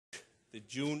The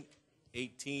June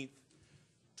 18th,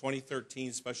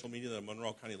 2013 special meeting of the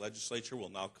Monroe County Legislature will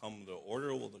now come to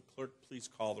order. Will the clerk please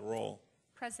call the roll?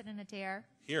 President Adair.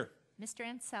 Here. Mr.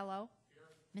 Ansello. Here.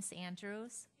 Ms.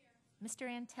 Andrews. Here. Mr.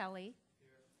 Antelli. Here.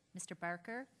 Mr.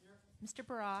 Barker. Here. Mr.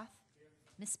 Baroth. Here.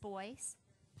 Ms. Boyce.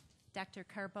 Here. Dr.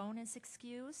 Carbone is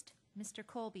excused. Mr.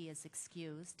 Colby is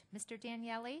excused. Mr.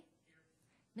 Daniele. Here.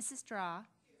 Mrs. Draw.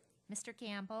 Here. Mr.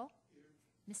 Gamble. Here.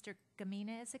 Mr.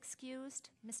 Gamina is excused.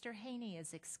 Mr. Haney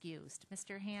is excused.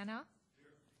 Mr. Hanna.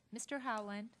 Here. Mr.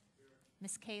 Howland. Here.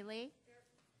 Ms. Kaylee. Here.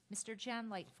 Mr. John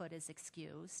Lightfoot is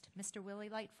excused. Mr. Willie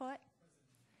Lightfoot.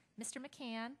 Mr.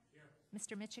 McCann. Here.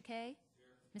 Mr. Michike.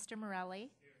 Mr.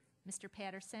 Morelli. Here. Mr.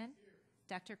 Patterson. Here.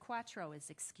 Dr. Quattro is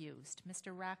excused.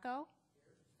 Mr. Rocco.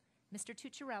 Here. Mr.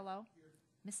 Tucciarello. Here.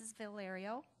 Mrs.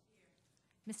 Valerio.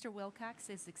 Here. Mr. Wilcox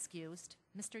is excused.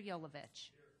 Mr.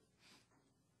 Yolovich.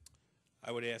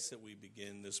 I would ask that we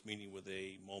begin this meeting with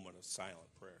a moment of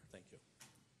silent prayer. Thank you.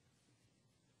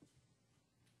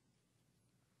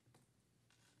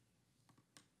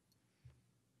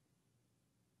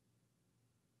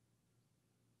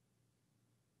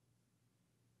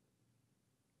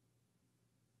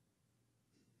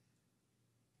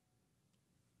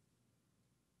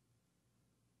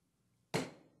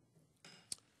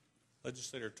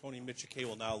 Legislator Tony Michike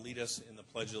will now lead us in the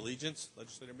Pledge of Allegiance.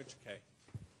 Legislator Michike.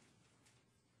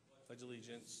 Pledge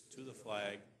allegiance to the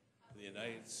flag of the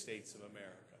United States of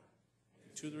America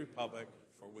and to the republic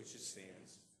for which it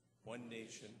stands, one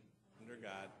nation, under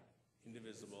God,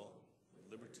 indivisible,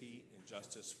 with liberty and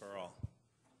justice for all.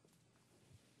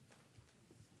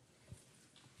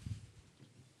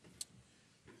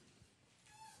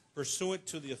 Pursuant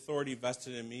to the authority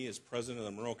vested in me as President of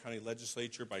the Monroe County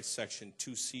Legislature by Section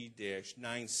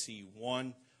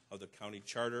 2C-9C1 of the County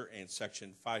Charter and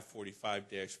Section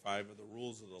 545-5 of the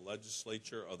Rules of the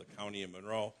Legislature of the County of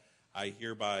Monroe, I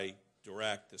hereby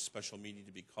direct this special meeting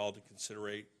to be called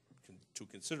to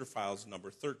consider files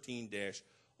number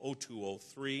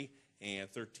 13-0203 and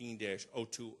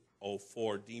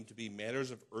 13-0204 deemed to be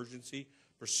matters of urgency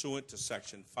pursuant to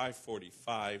Section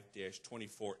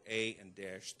 545-24A and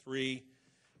 -3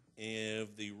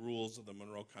 of the Rules of the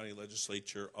Monroe County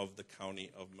Legislature of the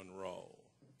County of Monroe.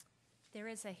 There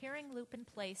is a hearing loop in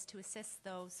place to assist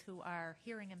those who are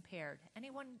hearing impaired.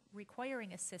 Anyone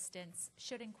requiring assistance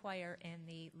should inquire in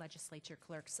the legislature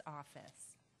clerk's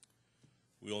office.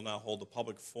 We will now hold a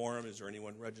public forum. Is there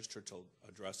anyone registered to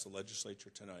address the legislature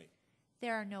tonight?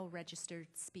 There are no registered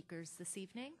speakers this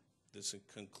evening. This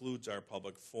concludes our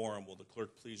public forum. Will the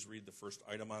clerk please read the first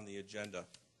item on the agenda?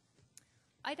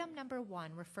 Item number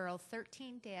 1, referral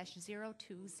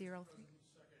 13-0203.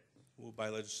 Moved by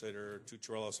Legislator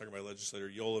Tucciarello, second by Legislator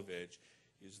Yolovich.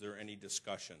 Is there any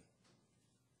discussion?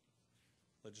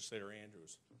 Legislator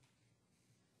Andrews.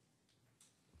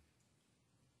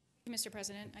 Mr.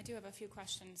 President, I do have a few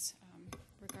questions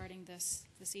regarding this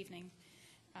evening.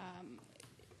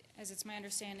 As it's my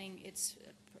understanding, it's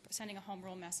sending a home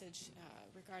rule message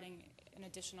regarding an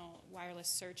additional wireless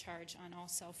surcharge on all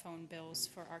cell phone bills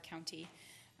for our county.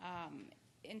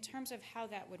 In terms of how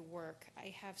that would work, I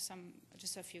have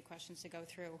just a few questions to go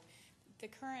through. The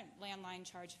current landline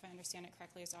charge, if I understand it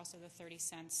correctly, is also the 30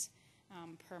 cents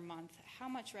per month. How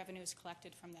much revenue is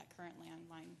collected from that current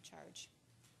landline charge?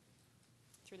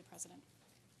 Through the President.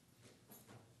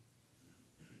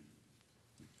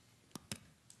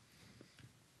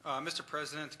 Mr.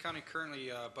 President, the county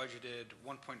currently budgeted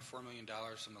 $1.4 million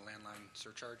from the landline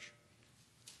surcharge.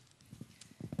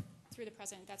 Through the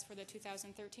President, that's for the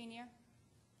 2013 year?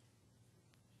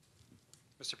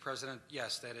 Mr. President,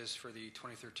 yes, that is for the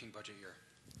 2013 budget year.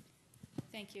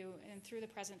 Thank you. And through the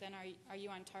President, then, are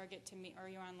you on target to meet, or are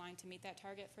you on line to meet that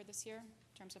target for this year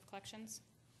in terms of collections?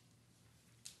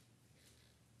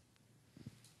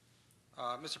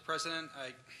 Mr. President,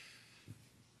 I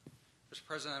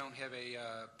don't have a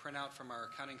printout from our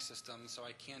accounting system, so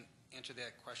I can't answer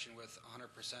that question with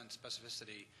 100%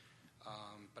 specificity,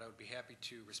 but I would be happy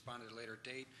to respond at a later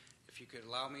date. If you could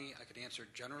allow me, I could answer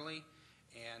generally,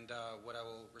 and what I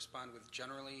will respond with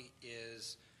generally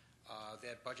is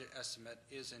that budget estimate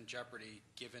is in jeopardy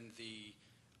given the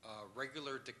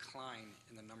regular decline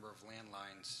in the number of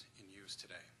landlines in use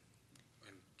today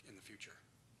and in the future.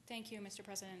 Thank you, Mr.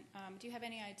 President. Do you have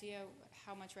any idea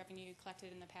how much revenue you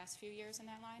collected in the past few years in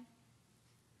that line?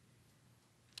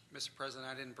 Mr. President,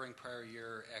 I didn't bring prior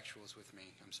year actuals with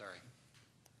me. I'm sorry.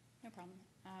 No problem.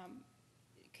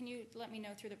 Can you let me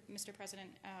know through Mr.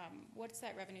 President, what's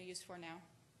that revenue used for now?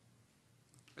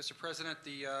 Mr. President,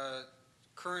 the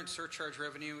current surcharge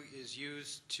revenue is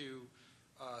used to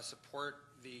support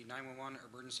the 911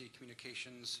 Emergency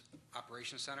Communications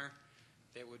Operations Center.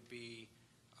 That would be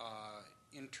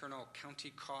internal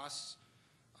county costs.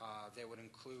 That would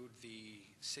include the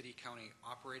city-county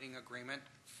operating agreement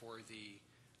for the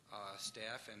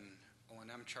staff and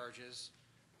O&M charges,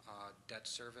 debt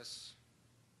service.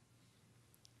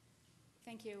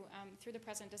 Thank you. Through the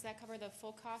President, does that cover the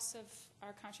full costs of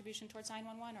our contribution towards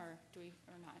 911, or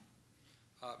not?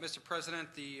 Mr.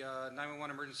 President, the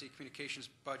 911 emergency communications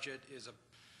budget is a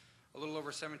little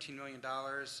over $17 million,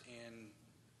 and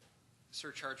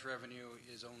surcharge revenue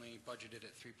is only budgeted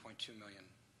at $3.2 million.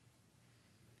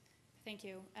 Thank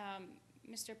you.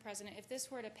 Mr. President, if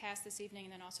this were to pass this evening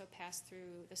and then also pass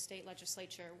through the state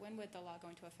legislature, when would the law go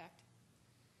into effect?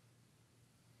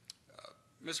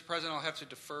 Mr. President, I'll have to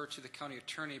defer to the county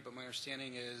attorney, but my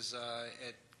understanding is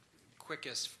at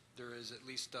quickest there is at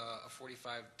least a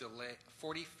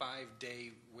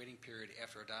 45-day waiting period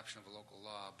after adoption of a local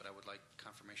law, but I would like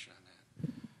confirmation on that.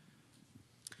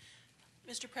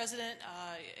 Mr. President,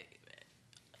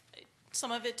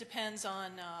 some of it depends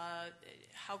on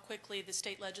how quickly the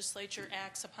state legislature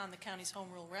acts upon the county's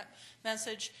home rule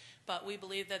message, but we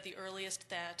believe that the earliest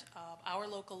that our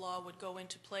local law would go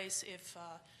into place, if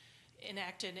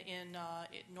enacted in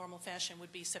normal fashion,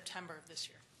 would be September of this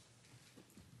year.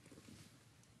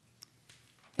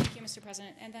 Thank you, Mr.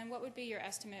 President. And then what would be your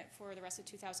estimate for the rest of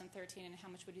 2013, and how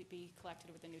much would it be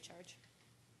collected with the new charge?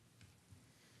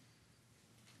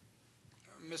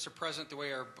 Mr. President, the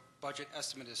way our budget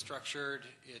estimate is structured,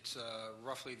 it's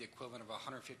roughly the equivalent of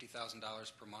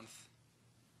 $150,000 per month.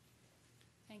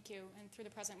 Thank you. And through the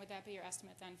President, would that be your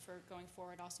estimate then for going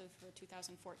forward also for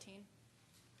 2014?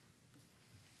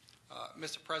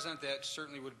 Mr. President, that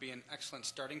certainly would be an excellent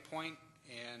starting point,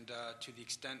 and to the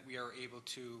extent we are able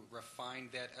to refine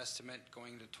that estimate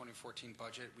going into the 2014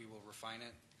 budget, we will refine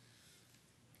it.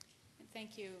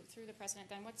 Thank you. Through the President,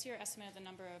 then, what's your estimate of the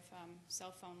number of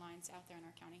cell phone lines out there in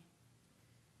our county?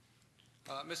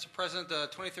 Mr. President, the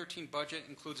 2013 budget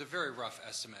includes a very rough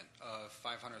estimate of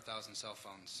 500,000 cell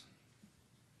phones.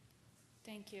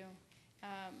 Thank you.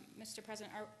 Mr.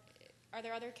 President, are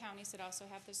there other counties that also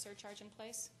have this surcharge in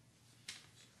place?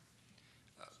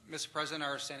 Mr. President,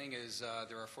 our understanding is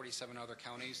there are 47 other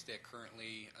counties that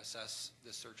currently assess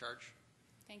this surcharge.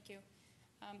 Thank you.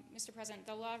 Mr. President,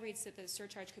 the law reads that the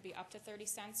surcharge could be up to 30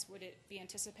 cents. Would it be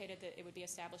anticipated that it would be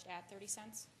established at 30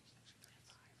 cents?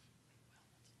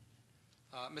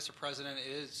 Mr. President, it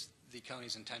is the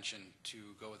county's intention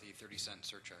to go with a 30-cent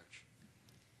surcharge.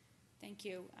 Thank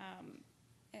you.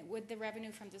 And would the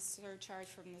revenue from this surcharge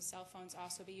from the cell phones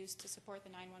also be used to support the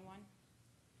 911?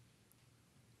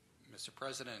 Mr.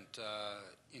 President,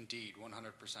 indeed,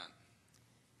 100%.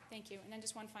 Thank you. And then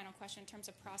just one final question in terms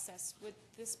of process. Would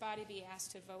this body be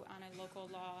asked to vote on a local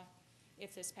law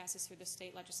if this passes through the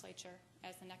state legislature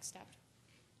as the next step?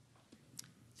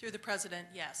 Through the President,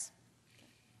 yes.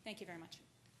 Thank you very much.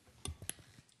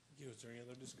 Thank you. Is there any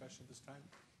other discussion this time?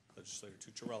 Legislator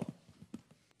Tucciarella.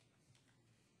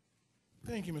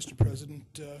 Thank you, Mr. President.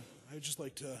 I'd just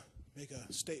like to make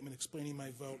a statement explaining my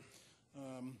vote.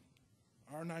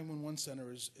 Our 911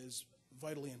 center is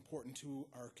vitally important to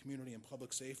our community and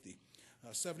public safety.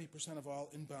 70% of all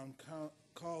inbound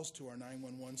calls to our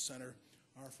 911 center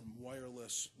are from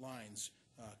wireless lines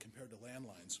compared to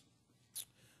landlines.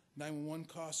 911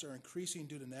 costs are increasing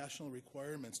due to national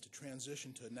requirements to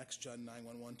transition to next-gen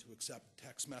 911 to accept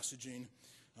text messaging,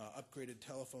 upgraded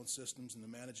telephone systems, and to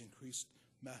manage increased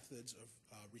methods of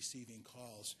receiving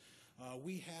calls.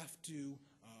 We have to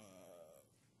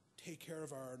take care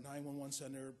of our 911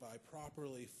 center by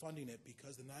properly funding it,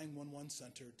 because the 911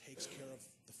 center takes care of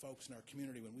the folks in our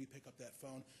community. When we pick up that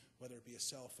phone, whether it be a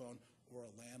cell phone or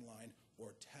a landline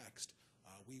or text,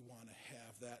 we want to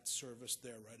have that service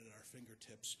there right at our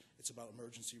fingertips. It's about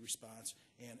emergency response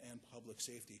and public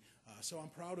safety. So I'm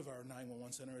proud of our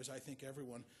 911 center, as I think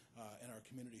everyone in our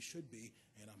community should be,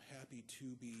 and I'm happy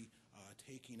to be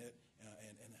taking it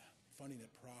and funding it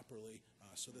properly,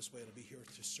 so this way it'll be here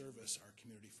to service our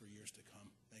community for years to come.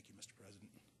 Thank you, Mr. President.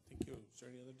 Thank you. Is there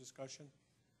any other discussion?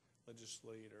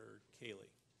 Legislator Cayley.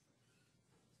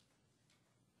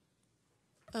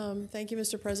 Thank you,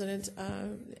 Mr. President.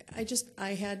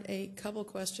 I had a couple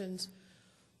questions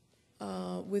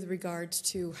with regards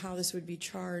to how this would be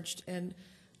charged, and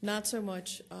not so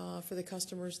much for the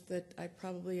customers that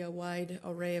probably a wide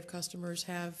array of customers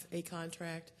have a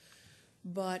contract,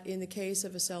 but in the case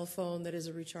of a cell phone that is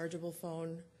a rechargeable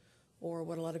phone, or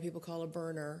what a lot of people call a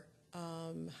burner,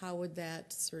 how would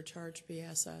that surcharge be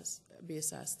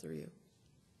assessed through you?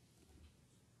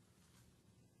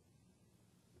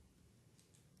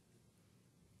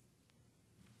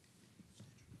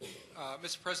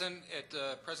 Mr. President, at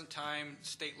the present time,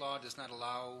 state law does not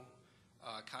allow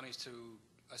counties to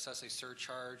assess a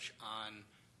surcharge on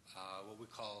what we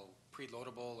call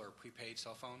preloadable or prepaid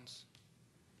cell phones.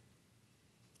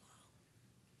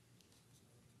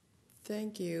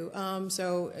 Thank you.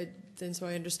 So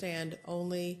I understand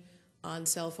only on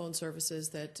cell phone services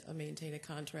that maintain a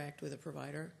contract with a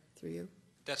provider through you?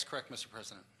 That's correct, Mr.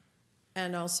 President.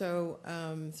 And also,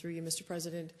 through you, Mr.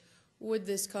 President, would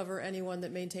this cover anyone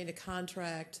that maintained a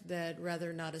contract that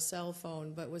rather not a cell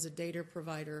phone but was a data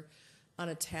provider on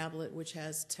a tablet which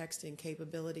has texting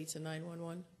capability to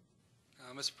 911?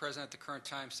 Mr. President, at the current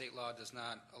time, state law does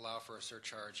not allow for a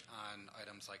surcharge on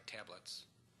items like tablets.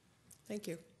 Thank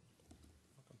you.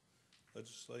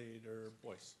 Legislator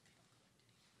Boyce.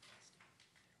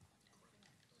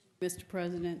 Mr.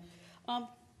 President,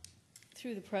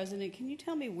 through the President, can you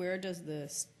tell me where does the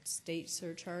state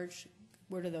surcharge,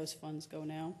 where do those funds go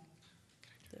now?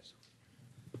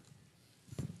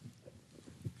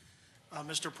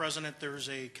 Mr. President, there's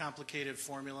a complicated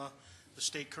formula. The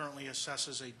state currently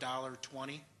assesses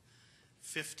 $1.20.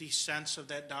 50 cents of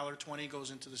that $1.20 goes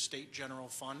into the state general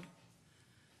fund.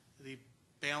 The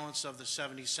balance of the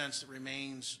 70 cents that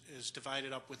remains is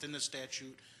divided up within the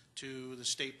statute to the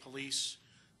state police,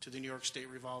 to the New York State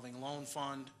Revolving Loan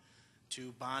Fund,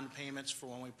 to bond payments for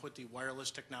when we put the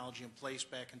wireless technology in place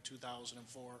back in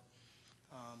 2004.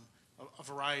 A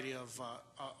variety of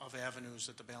avenues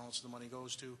that the balance of the money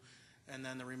goes to. And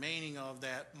then the remaining of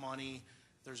that money,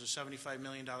 there's a $75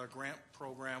 million grant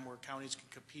program where counties can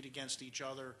compete against each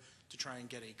other to try and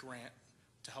get a grant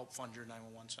to help fund your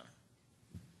 911 center.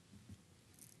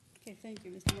 Okay, thank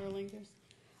you, Mr. Merlingers.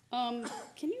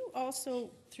 Can you also,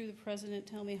 through the President,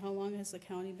 tell me how long has the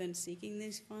county been seeking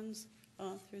these funds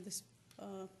through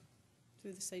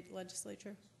the state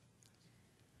legislature?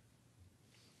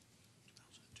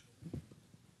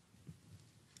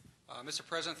 Mr.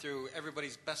 President, through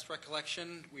everybody's best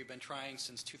recollection, we've been trying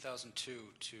since 2002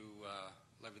 to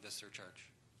levy this surcharge.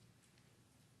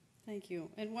 Thank you.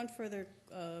 And one further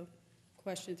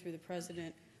question through the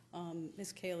President.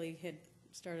 Ms. Cayley had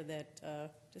started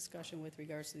that discussion with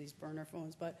regards to these burner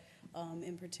phones, but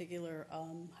in particular,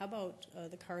 how about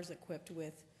the cars equipped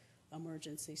with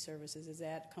emergency services? Does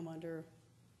that come under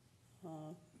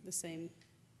the same,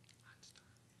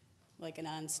 like an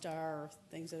OnStar or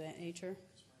things of that nature?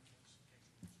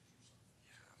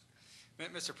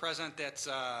 Mr. President, that's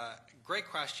a great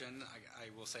question.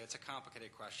 I will say it's a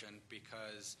complicated question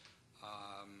because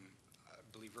I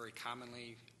believe very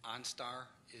commonly OnStar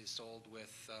is sold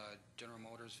with General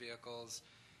Motors vehicles.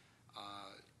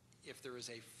 If there is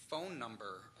a phone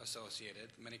number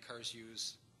associated, many cars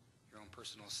use your own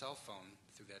personal cell phone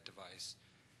through that device.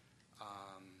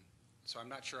 So I'm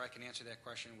not sure I can answer that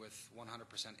question with 100%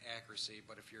 accuracy,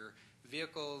 but if your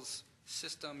vehicle's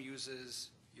system uses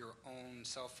your own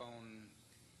cell phone,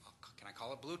 can I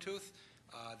call it Bluetooth,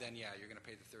 then yeah, you're going to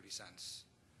pay the 30 cents.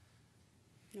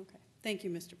 Okay. Thank you,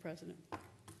 Mr. President.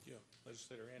 Yeah.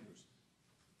 Legislator Andrews.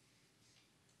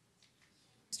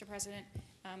 Mr. President,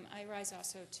 I rise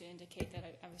also to indicate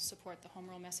that I will support the home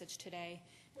rule message today.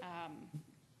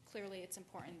 Clearly, it's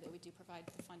important that we do provide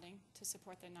the funding to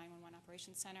support the 911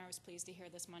 Operations Center. I was pleased to hear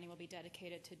this money will be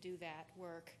dedicated to do that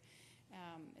work.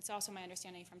 It's also my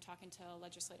understanding from talking to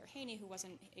Legislator Haney, who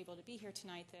wasn't able to be here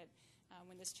tonight, that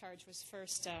when this charge was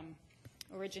first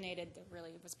originated, that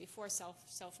really was before cell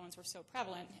phones were so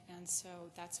prevalent, and so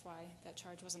that's why that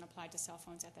charge wasn't applied to cell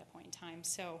phones at that point in time.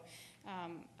 So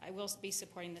I will be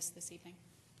supporting this evening.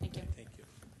 Thank you. Thank you.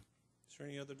 Is there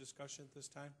any other discussion at this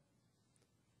time?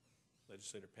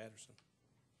 Legislator Patterson.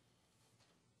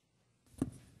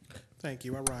 Thank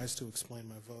you. I rise to explain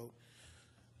my vote.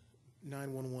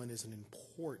 911 is an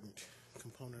important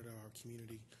component of our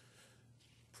community,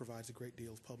 provides a great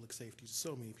deal of public safety to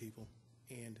so many people,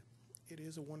 and it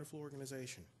is a wonderful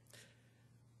organization.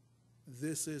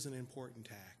 This is an important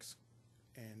tax,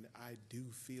 and I do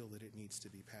feel that it needs to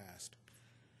be passed.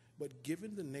 But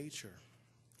given the nature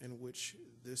in which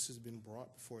this has been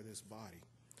brought before this body,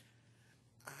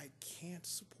 I can't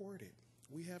support it.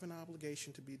 We have an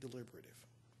obligation to be deliberative.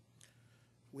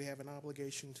 We have an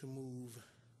obligation to move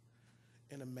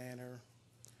in a manner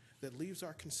that leaves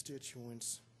our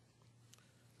constituents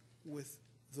with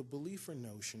the belief or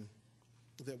notion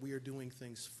that we are doing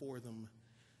things for them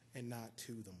and not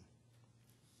to them.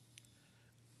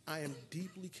 I am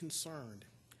deeply concerned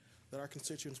that our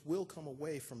constituents will come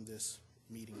away from this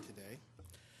meeting today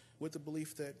with the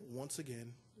belief that, once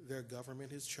again, their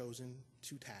government has chosen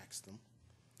to tax them,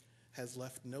 has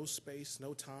left no space,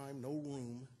 no time, no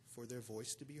room for their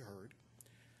voice to be heard,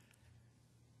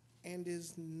 and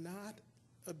is not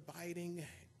abiding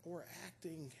or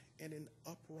acting in an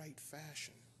upright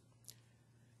fashion.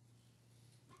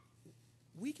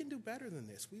 We can do better than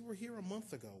this. We were here a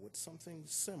month ago with something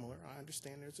similar. I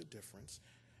understand there's a difference.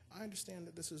 I understand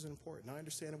that this is important. I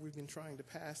understand that we've been trying to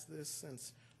pass this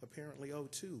since apparently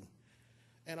 '02.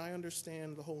 And I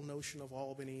understand the whole notion of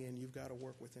Albany and you've got to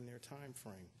work within their time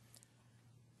frame.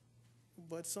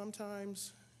 But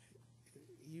sometimes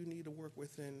you need to work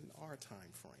within our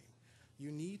time frame.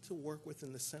 You need to work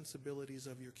within the sensibilities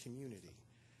of your community.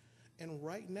 And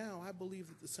right now, I believe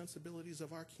that the sensibilities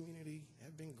of our community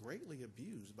have been greatly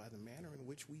abused by the manner in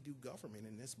which we do government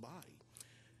in this body.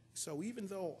 So even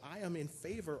though I am in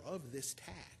favor of this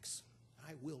tax,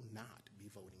 I will not be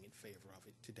voting in favor of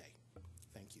it today.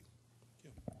 Thank you.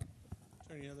 Thank you. Is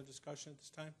there any other discussion at this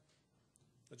time?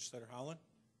 Legislator Holland?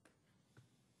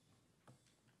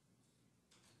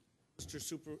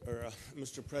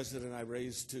 Mr. President, I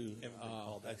raised to Haven't been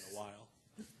called that in a while.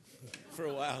 for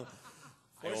a while.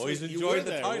 I always You enjoyed were the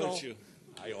there, title. weren't you?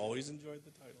 I always enjoyed the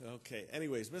title. Okay.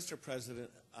 Anyways, Mr. President,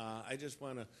 I just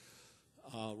want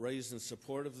to raise in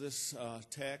support of this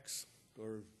tax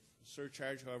or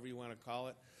surcharge, however you want to call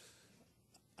it.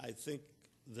 I think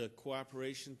the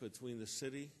cooperation between the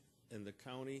city and the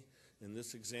county in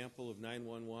this example of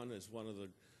 911 is one of the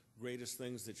greatest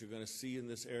things that you're going to see in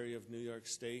this area of New York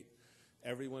State.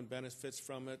 Everyone benefits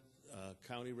from it,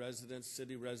 county residents,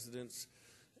 city residents,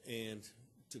 and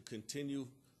to continue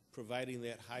providing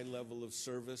that high level of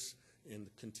service and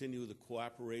continue the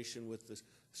cooperation with the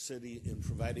city in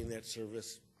providing that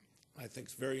service, I think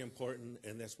is very important,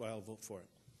 and that's why I'll vote for it.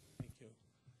 Thank you.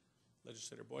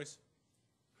 Legislator Boyce?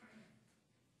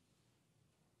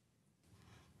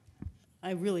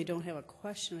 I really don't have a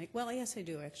question. Well, yes, I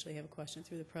do actually have a question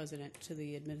through the president to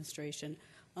the administration.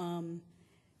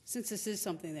 Since this is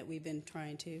something that we've been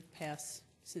trying to pass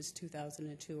since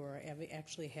 2002, or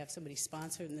actually have somebody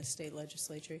sponsored in the state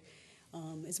legislature,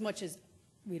 as much as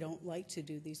we don't like to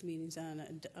do these meetings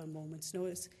on a moment's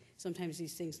notice, sometimes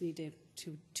these things need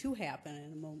to happen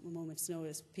at a moment's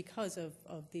notice because of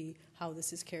how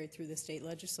this is carried through the state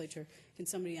legislature. Can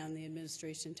somebody on the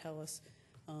administration tell us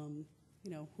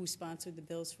who sponsored the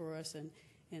bills for us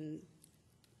and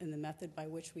the method by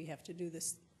which we have to do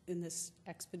this in this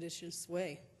expeditious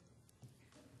way?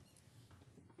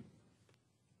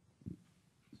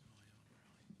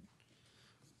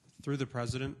 Through the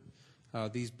President,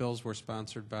 these bills were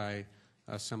sponsored by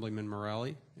Assemblyman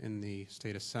Morelli in the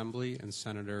State Assembly and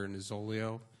Senator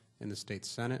Nizzolio in the State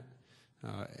Senate.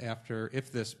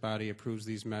 If this body approves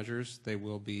these measures, they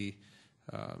will be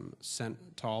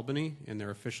sent to Albany in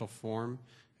their official form,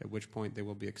 at which point they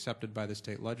will be accepted by the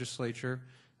state legislature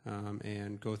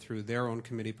and go through their own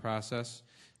committee process,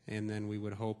 and then we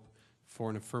would hope for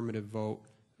an affirmative vote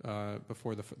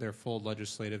before their full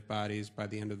legislative bodies by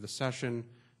the end of the session,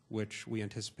 which we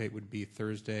anticipate would be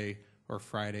Thursday or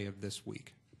Friday of this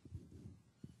week.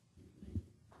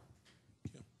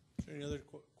 Thank you. Is there any other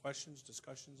questions,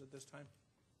 discussions at this time?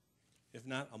 If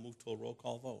not, I'll move to a roll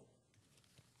call vote.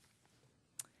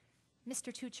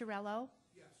 Mr. Tucciarello?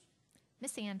 Yes.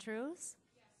 Ms. Andrews?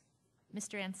 Yes.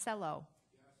 Mr. Ansello?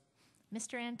 Yes.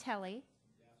 Mr. Antelli?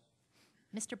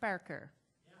 Yes. Mr. Barker?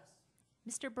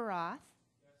 Yes. Mr. Baroth?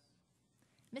 Yes.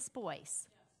 Ms. Boyce?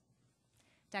 Yes.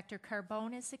 Dr.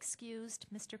 Carbone is excused.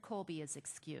 Mr. Colby is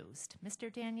excused.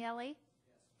 Mr. Daniele?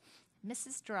 Yes.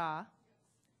 Mrs. Draw?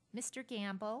 Yes. Mr.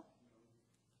 Gamble?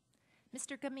 No.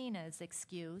 Mr. Gamina is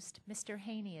excused. Mr.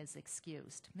 Haney is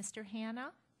excused. Mr.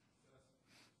 Hanna?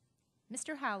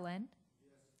 Mr. Howland?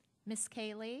 Yes. Ms.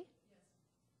 Cayley?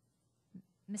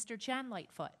 Yes. Mr. John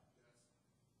Lightfoot?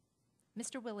 Yes.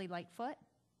 Mr. Willie Lightfoot?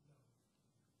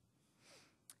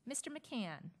 No. Mr.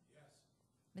 McCann?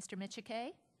 Yes. Mr. Michike?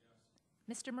 Yes.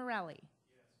 Mr. Morelli?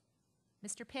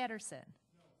 Yes. Mr. Patterson?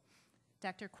 No.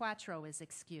 Dr. Quattro is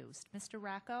excused. Mr.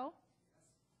 Rocco?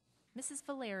 Yes. Mrs.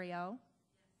 Valerio?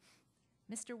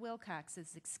 Yes. Mr. Wilcox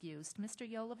is excused. Mr.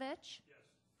 Yolovich? Yes.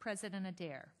 President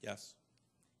Adair? Yes.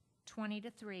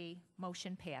 20-3,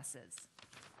 motion passes.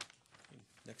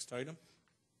 Next item.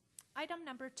 Item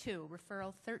number 2,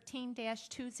 referral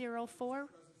 13-204.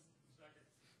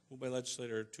 Moved by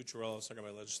Legislator Tucciarello, second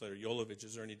by Legislator Yolovich.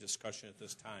 Is there any discussion at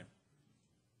this time?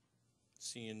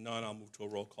 Seeing none, I'll move to a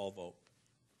roll call vote.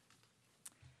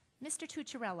 Mr.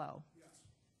 Tucciarello? Yes.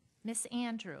 Ms.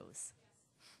 Andrews?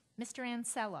 Yes. Mr.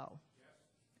 Ansello?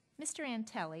 Yes. Mr.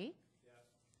 Antelli?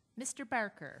 Yes. Mr.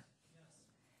 Barker?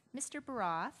 Yes. Mr.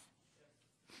 Baroth?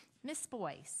 Yes. Ms.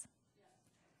 Boyce? Yes.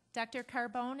 Dr.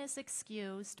 Carbone is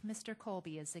excused. Mr.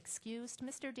 Colby is excused.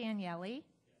 Mr. Daniele?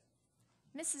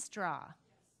 Yes. Mrs. Draw?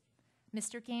 Yes.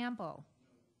 Mr. Gamble?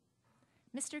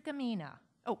 No. Mr. Gamina?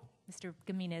 Oh, Mr.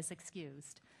 Gamina is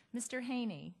excused. Mr.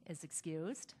 Haney is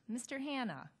excused. Mr.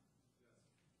 Hanna?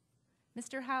 Yes.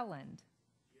 Mr. Howland?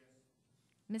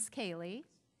 Ms. Cayley?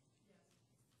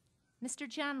 Mr.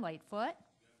 John Lightfoot?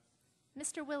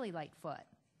 Mr. Willie Lightfoot?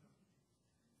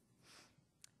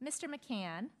 Mr.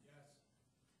 McCann?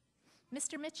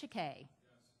 Mr. Michikay?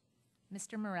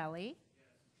 Mr. Morelli?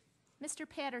 Mr.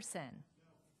 Patterson?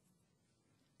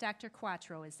 Dr.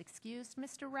 Quattro is excused.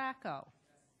 Mr. Rocco?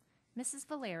 Mrs.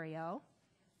 Valerio?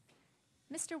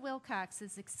 Mr. Wilcox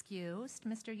is excused.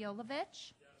 Mr.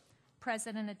 Yolovich?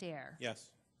 President Adair?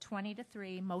 Yes.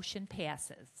 20-3, motion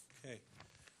passes. Okay.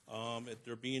 If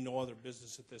there being no other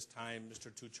business at this time, Mr.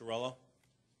 Tucciarello?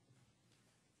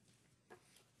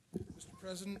 Mr.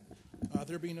 President,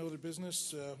 there being no other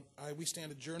business, we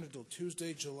stand adjourned until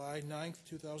Tuesday, July 9th,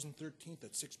 2013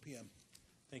 at 6 p.m.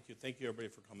 Thank you. Thank you, everybody,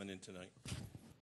 for coming in tonight.